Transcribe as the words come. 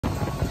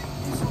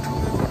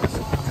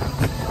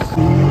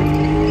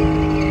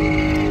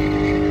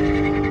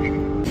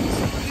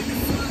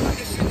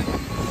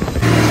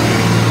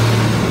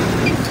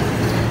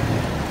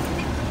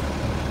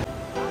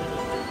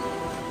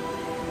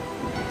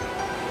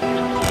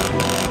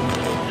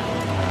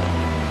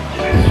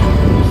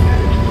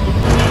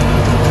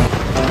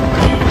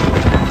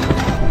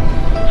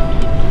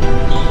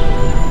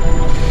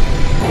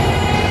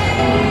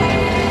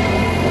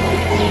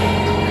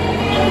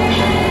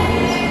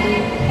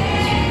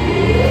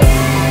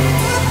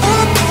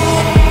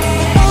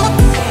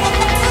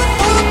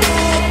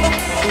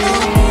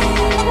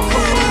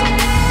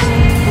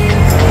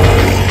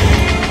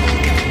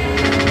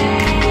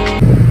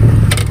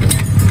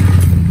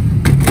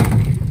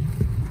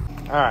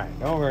Alright,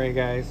 don't worry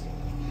guys.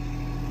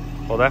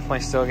 We'll definitely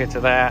still get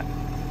to that.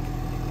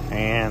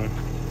 And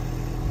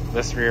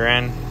this rear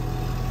end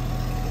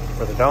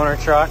for the donor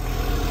truck.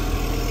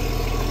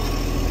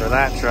 For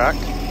that truck.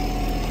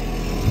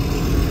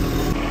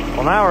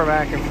 Well, now we're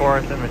back and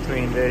forth in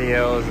between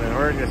videos and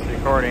we're just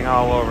recording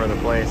all over the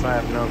place. I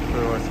have no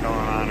clue what's going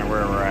on or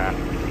where we're at.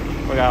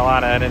 We got a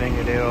lot of editing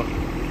to do.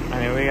 I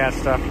mean, we got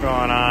stuff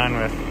going on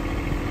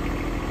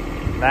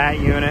with that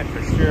unit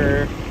for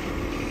sure.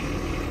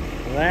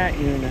 That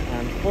unit,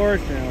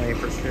 unfortunately,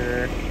 for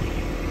sure.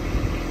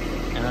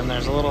 And then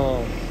there's a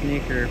little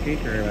sneaker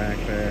peeker back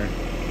there.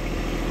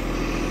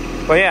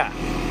 But yeah,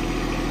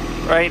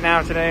 right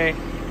now today,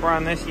 we're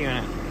on this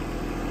unit.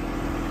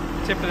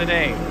 Tip of the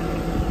day.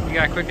 You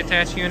got a quick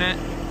attach unit.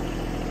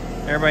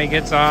 Everybody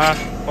gets off,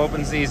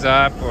 opens these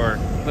up, or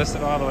lifts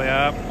it all the way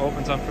up,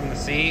 opens them from the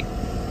seat.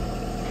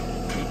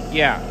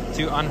 Yeah,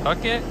 to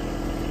unhook it,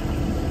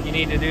 you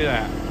need to do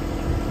that.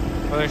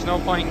 Well, there's no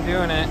point in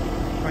doing it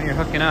when you're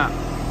hooking up.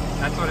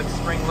 That's what it's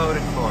spring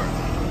loaded for.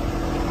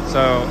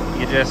 So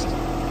you just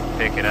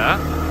pick it up.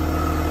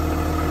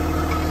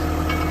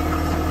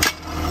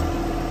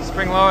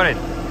 Spring loaded.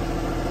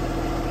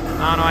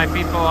 I don't know why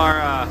people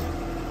are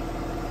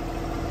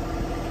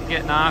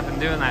getting off and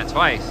doing that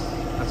twice.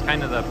 That's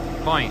kind of the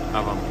point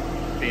of them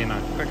being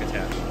a quick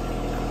attach.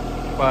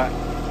 But,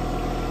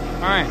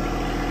 alright.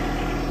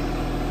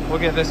 We'll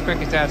get this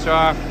quick attach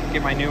off,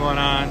 get my new one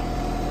on,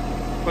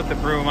 put the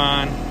broom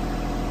on,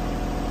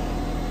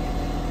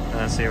 and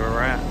then see where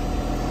we're at.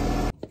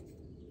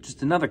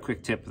 Just another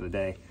quick tip of the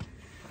day.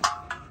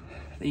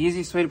 The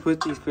easiest way to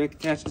put these quick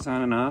attaches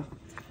on and off,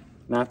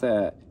 not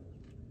that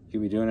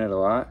you'll be doing it a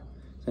lot,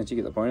 since you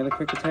get the point of the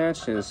quick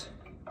attach, is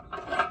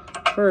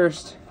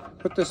first,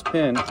 put this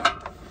pin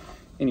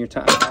in your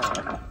top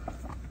bar.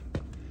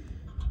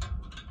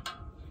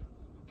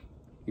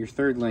 Your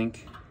third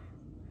link.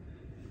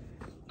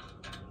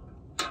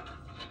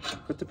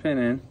 Put the pin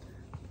in,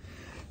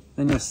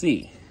 then you'll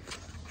see.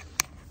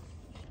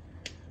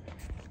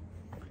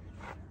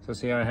 So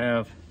see how I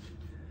have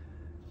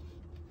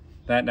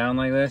that down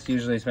like this?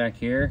 Usually it's back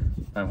here.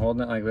 I'm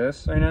holding it like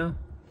this right now.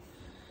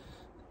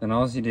 Then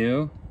all you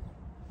do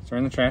is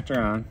turn the tractor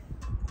on.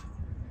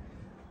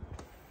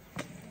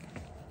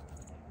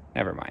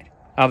 Never mind.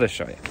 I'll just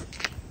show you.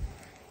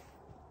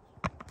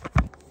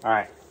 All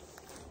right.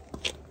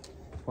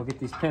 We'll get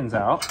these pins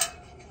out.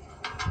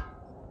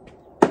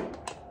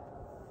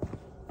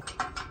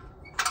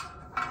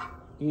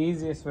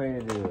 Easiest way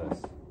to do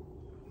this.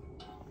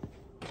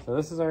 So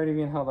this is already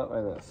being held up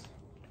by this.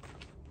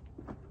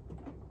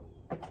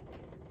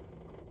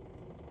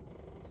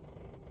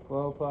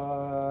 Glow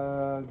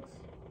plugs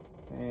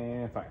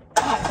and fire.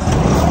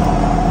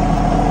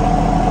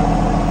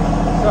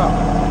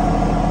 So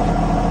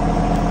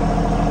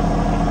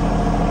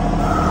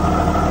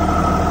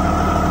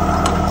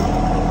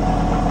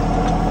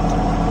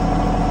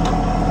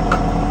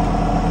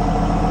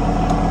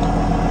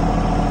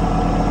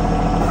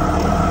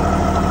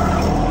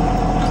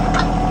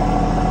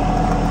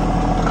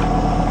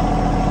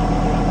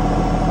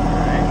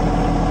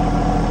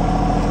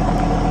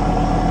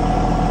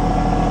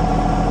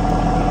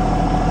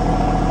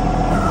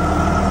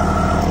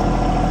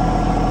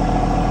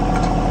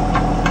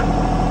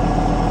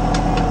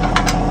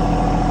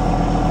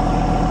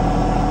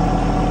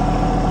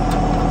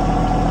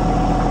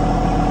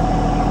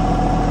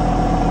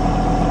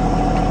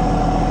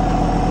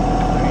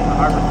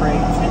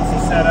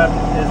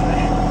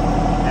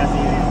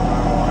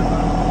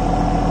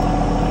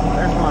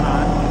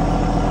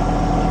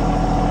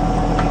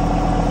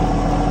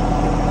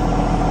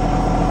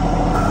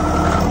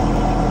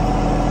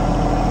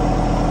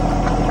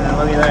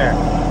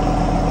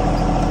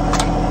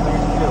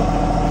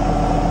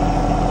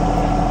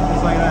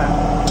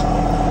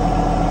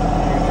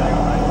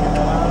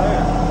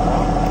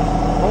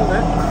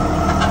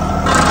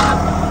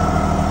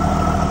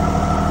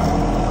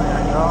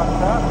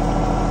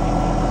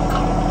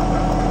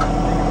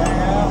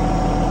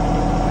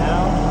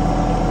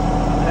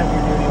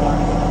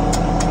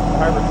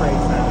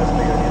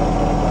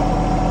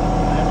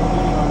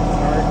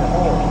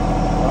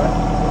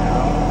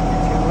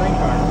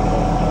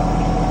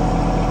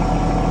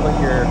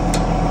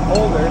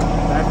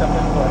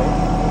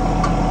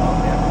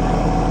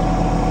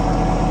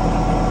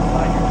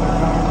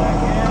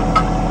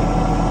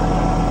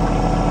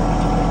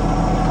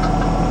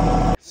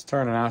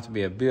turning out to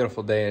be a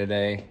beautiful day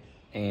today,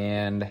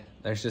 and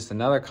there's just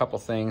another couple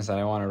things that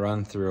I want to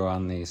run through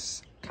on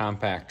these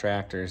compact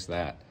tractors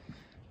that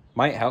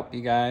might help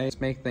you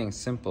guys make things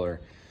simpler,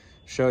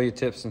 show you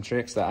tips and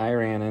tricks that I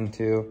ran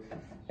into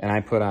and I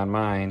put on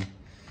mine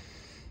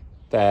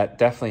that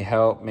definitely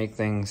help make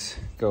things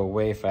go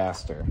way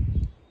faster.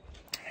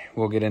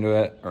 We'll get into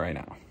it right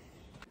now.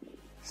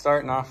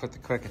 Starting off with the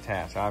quick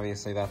attach,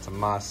 obviously that's a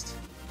must,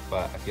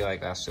 but I feel like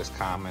that's just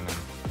common in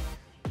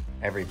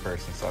every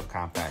person's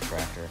subcompact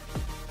tractor.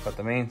 But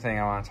the main thing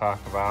I want to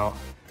talk about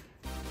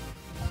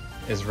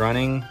is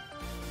running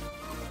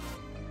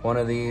one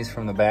of these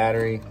from the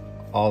battery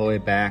all the way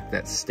back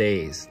that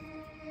stays.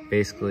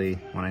 basically,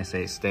 when I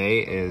say stay,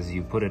 is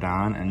you put it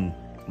on and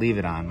leave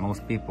it on.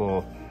 Most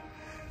people,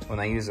 when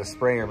they use a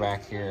sprayer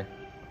back here,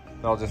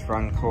 they'll just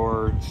run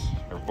cords,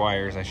 or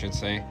wires I should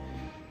say,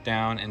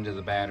 down into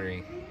the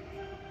battery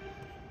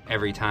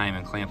every time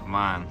and clamp them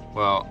on.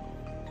 Well,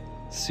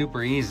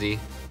 super easy.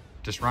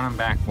 Just run them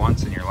back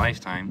once in your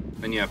lifetime.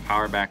 Then you have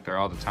power back there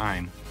all the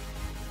time.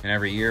 And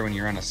every year when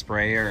you run a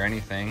sprayer or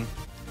anything,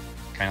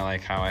 kind of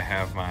like how I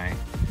have my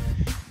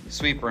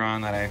sweeper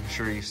on that I'm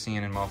sure you've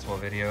seen in multiple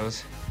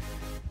videos,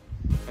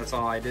 that's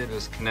all I did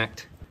was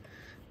connect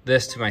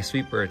this to my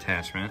sweeper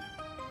attachment.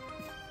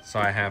 So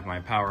I have my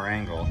power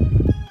angle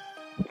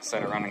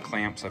instead of running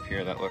clamps up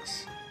here that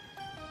looks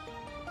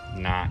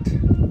not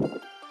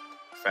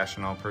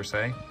professional per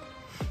se.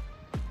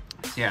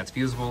 So yeah, it's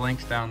fusible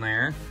links down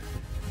there.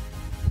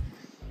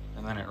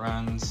 And then it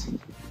runs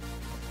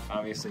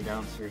obviously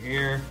down through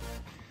here,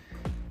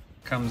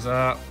 comes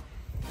up.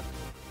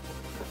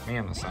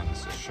 Man, the sun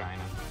is just shining.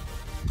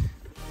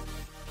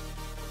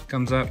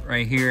 Comes up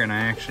right here, and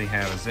I actually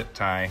have a zip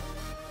tie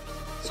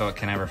so it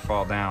can never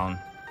fall down.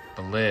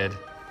 The lid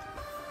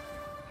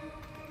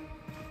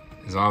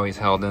is always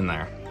held in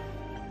there.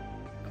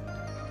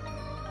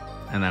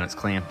 And then it's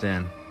clamped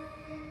in.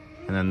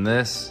 And then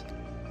this,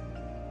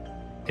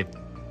 if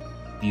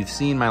you've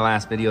seen my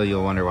last video,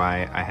 you'll wonder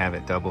why I have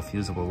it double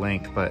fusible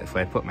linked, but if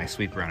I put my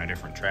sweeper on a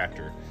different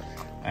tractor,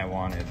 I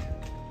wanted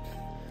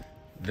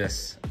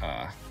this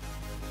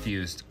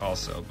fused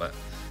also, but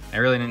I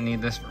really didn't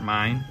need this for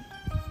mine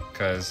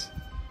because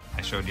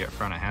I showed you up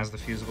front it has the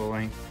fusible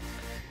link.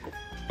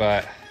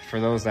 But for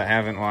those that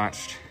haven't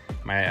watched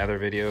my other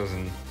videos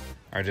and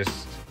are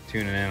just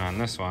tuning in on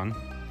this one,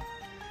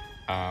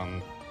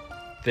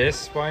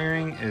 this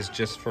wiring is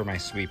just for my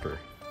sweeper.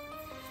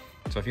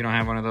 So if you don't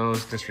have one of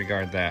those,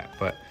 disregard that.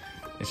 But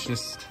it's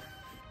just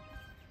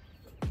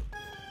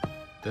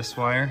this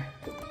wire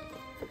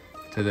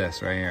to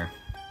this right here.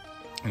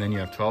 And then you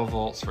have 12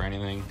 volts for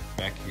anything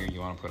back here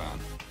you want to put on.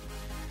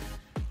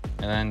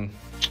 And then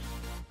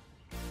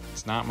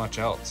it's not much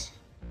else.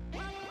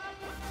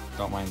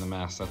 Don't mind the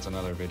mess, that's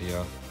another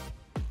video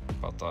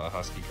about the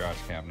Husky garage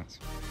cabinets.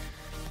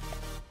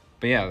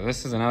 But yeah,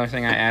 this is another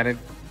thing I added.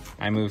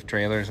 I move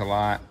trailers a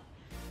lot,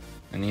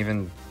 and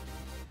even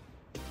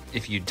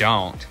if you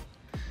don't,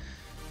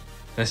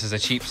 this is a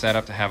cheap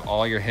setup to have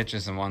all your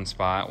hitches in one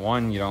spot.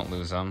 One, you don't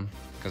lose them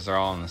because they're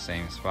all in the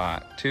same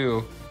spot.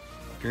 Two,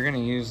 if you're gonna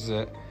use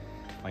it,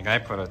 like I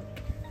put a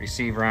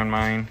receiver on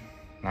mine,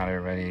 not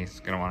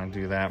everybody's gonna wanna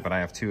do that, but I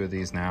have two of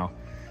these now.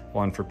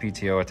 One for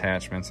PTO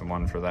attachments and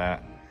one for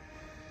that.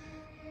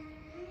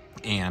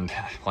 And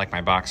like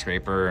my box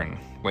scraper and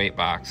weight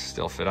box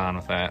still fit on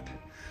with that.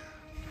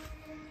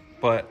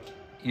 But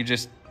it's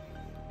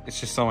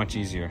just so much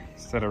easier.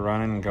 Instead of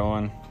running and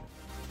going,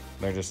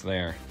 they're just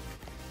there.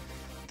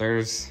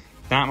 There's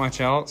not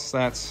much else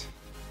that's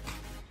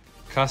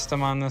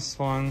custom on this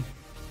one,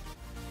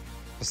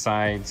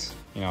 besides,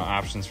 you know,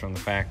 options from the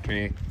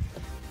factory.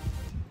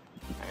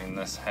 I mean,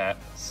 this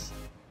has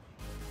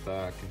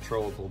the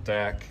controllable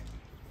deck,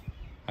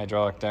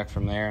 hydraulic deck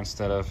from there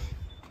instead of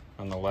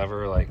on the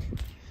lever like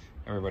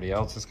everybody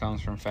else's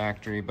comes from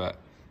factory. But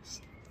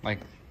like,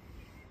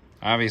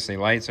 obviously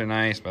lights are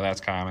nice, but that's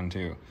common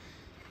too.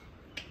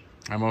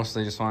 I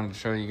mostly just wanted to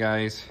show you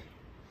guys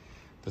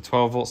the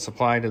 12 volt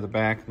supply to the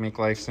back, make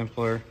life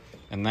simpler,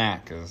 and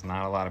that, because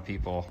not a lot of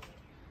people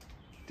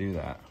do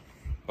that.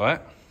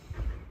 But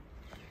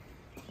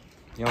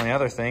the only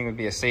other thing would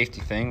be a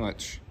safety thing,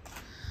 which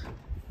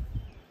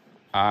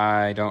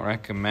I don't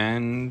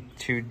recommend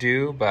to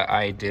do, but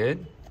I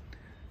did,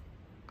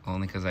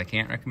 only because I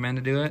can't recommend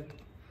to do it.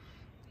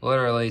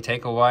 Literally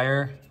take a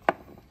wire,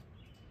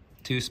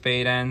 2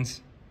 spade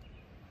ends,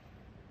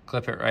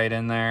 clip it right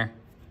in there,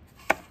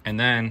 and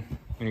then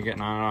when you're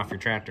getting on and off your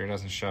tractor, it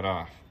doesn't shut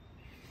off.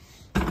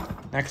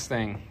 Next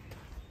thing,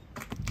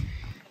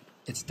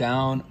 it's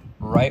down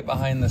right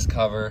behind this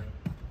cover,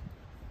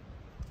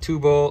 2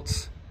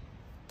 bolts,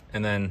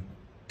 and then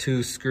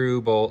 2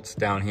 screw bolts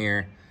down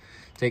here.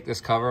 Take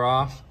this cover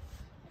off,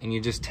 and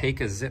you just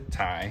take a zip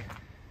tie.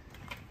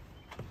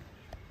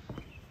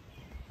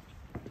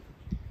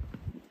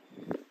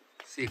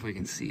 See if we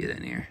can see it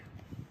in here.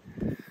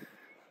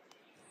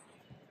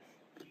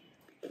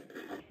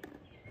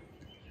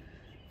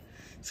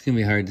 It's gonna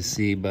be hard to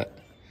see, but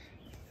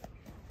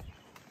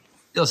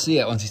you'll see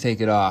it once you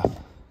take it off.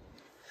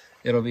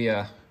 It'll be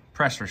a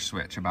pressure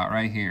switch about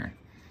right here.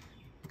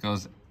 It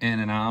goes in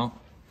and out.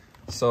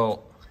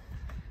 So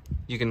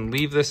you can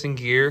leave this in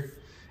gear,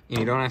 and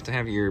you don't have to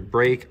have your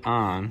brake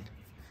on,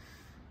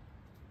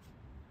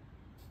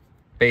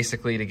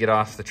 basically, to get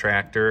off the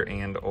tractor,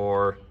 and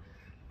or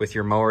with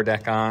your mower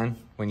deck on,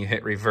 when you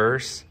hit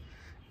reverse,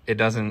 it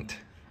doesn't,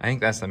 I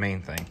think that's the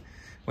main thing.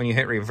 When you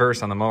hit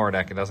reverse on the mower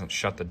deck, it doesn't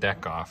shut the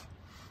deck off.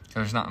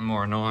 There's nothing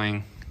more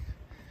annoying.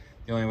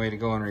 The only way to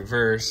go in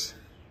reverse,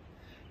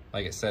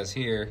 like it says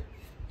here,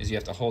 is you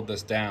have to hold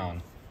this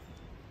down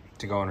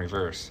to go in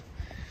reverse.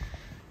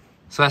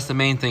 So that's the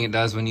main thing it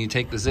does. When you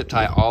take the zip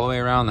tie all the way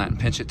around that and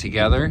pinch it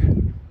together,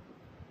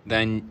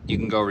 then you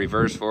can go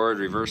reverse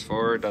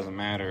forward, doesn't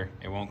matter.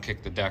 It won't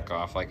kick the deck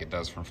off like it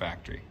does from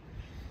factory.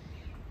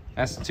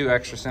 That's the 2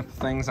 extra simple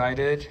things I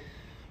did,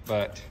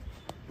 but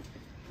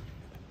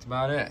that's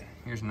about it.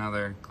 Here's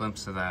another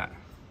glimpse of that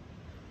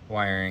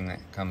wiring that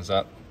comes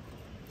up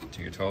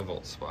to your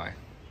 12-volt supply.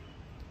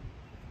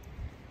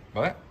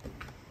 But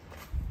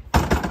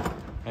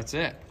that's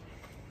it.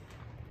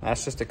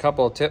 That's just a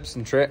couple of tips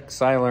and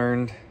tricks I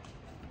learned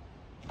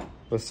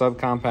with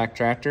subcompact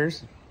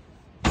tractors.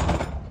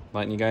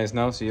 Letting you guys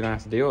know so you don't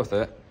have to deal with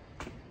it.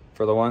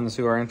 For the ones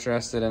who are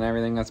interested in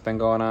everything that's been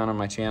going on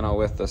my channel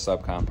with the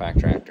subcompact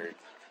tractor.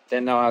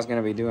 Didn't know I was going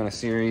to be doing a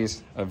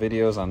series of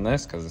videos on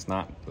this because it's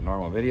not the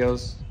normal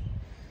videos.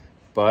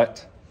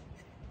 But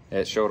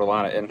it showed a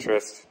lot of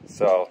interest,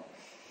 so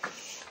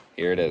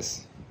here it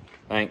is.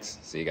 Thanks.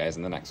 See you guys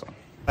in the next one.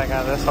 I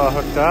got this all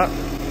hooked up.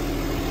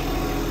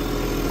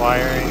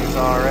 Wiring's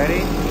all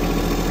ready.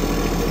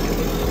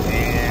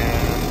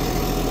 And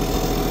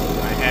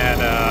I had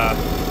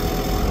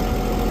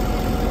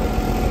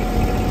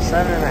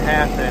 7.5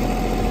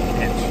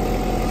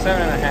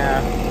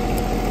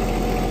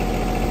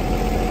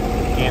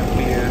 amp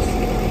fuse,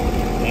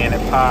 and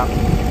it popped.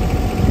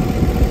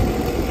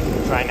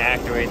 Trying to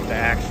activate the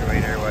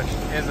actuator, which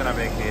isn't a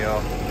big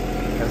deal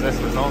because this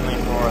was only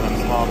for them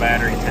small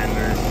battery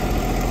tenders,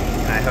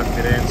 and I hooked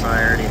it in, so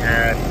I already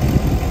had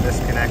this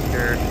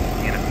connector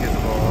and a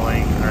fusible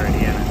link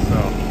already in it, so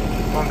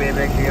it won't be a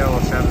big deal.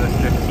 We'll shove this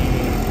 15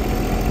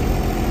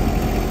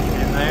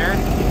 in there.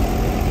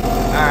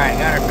 Alright,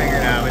 got her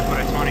figured out. We put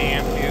a 20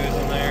 amp fuse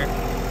in there.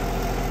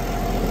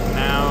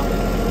 Now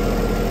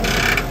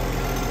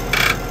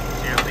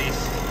she at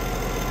least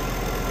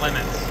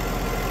limits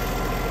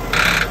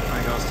when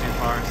it goes too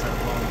far instead of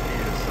blowing the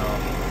fuse, so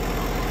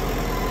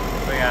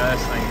we got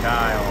this thing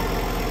dialed.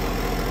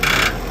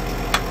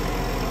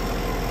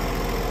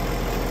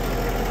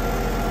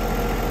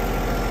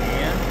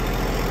 And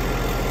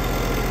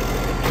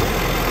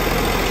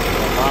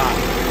a lot.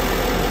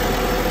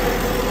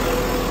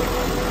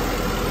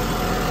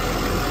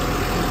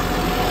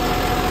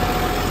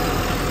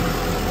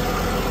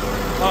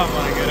 Oh,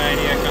 what a good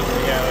idea comes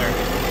together.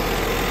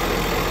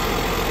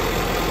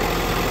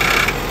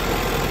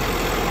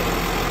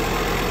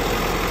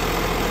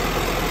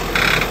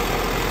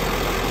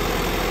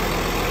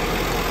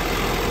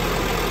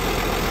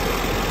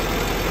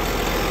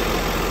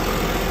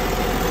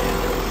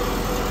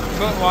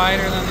 Foot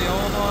wider than the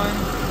old one,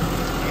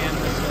 and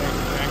this is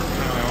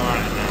exactly how I want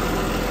it now.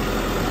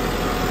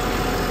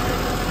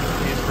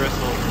 These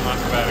bristles are much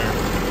better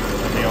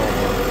than the old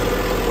one.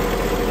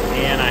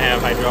 And I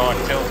have hydraulic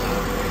tilt.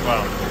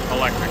 Well,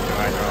 electric to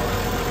hydraulic.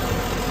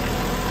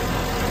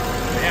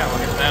 So yeah,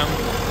 look at them.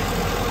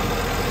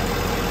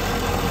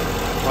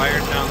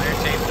 Wires down there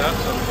taped up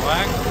so they're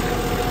black.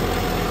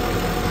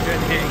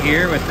 Good hit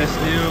here with this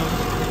new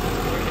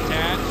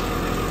attach.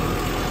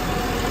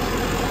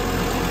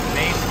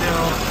 May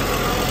still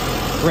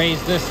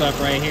raise this up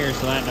right here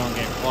so that don't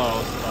get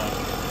close, but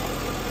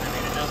I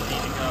mean it doesn't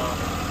need to go.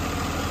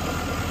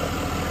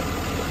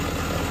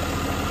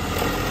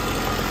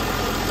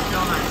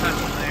 Still not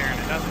touching there, and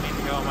it doesn't need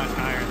to go much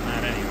higher than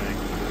that anyway.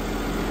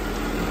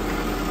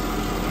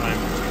 So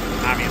I'm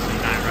obviously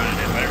not running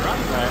it, but it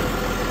runs right.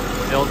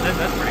 Still did,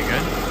 that's pretty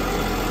good.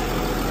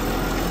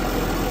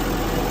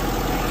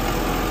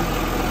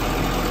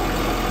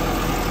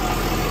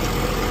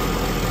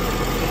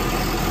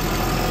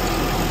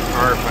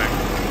 Perfect.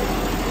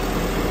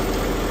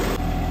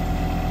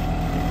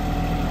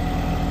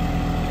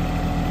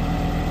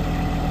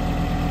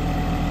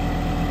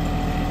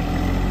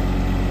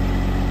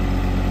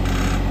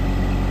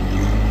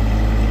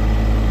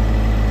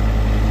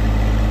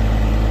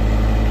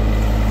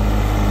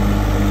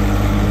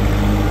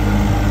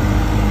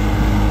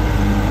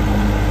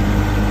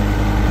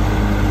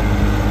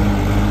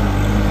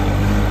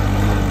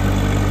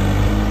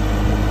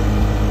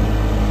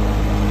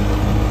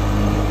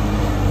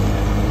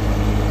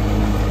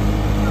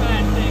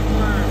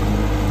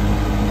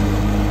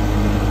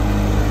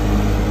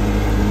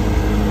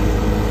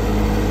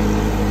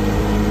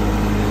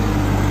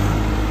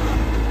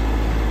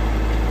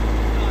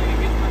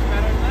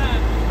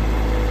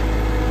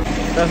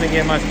 Doesn't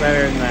get much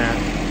better than that.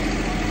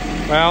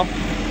 Well,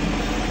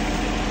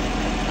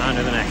 on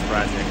to the next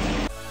project.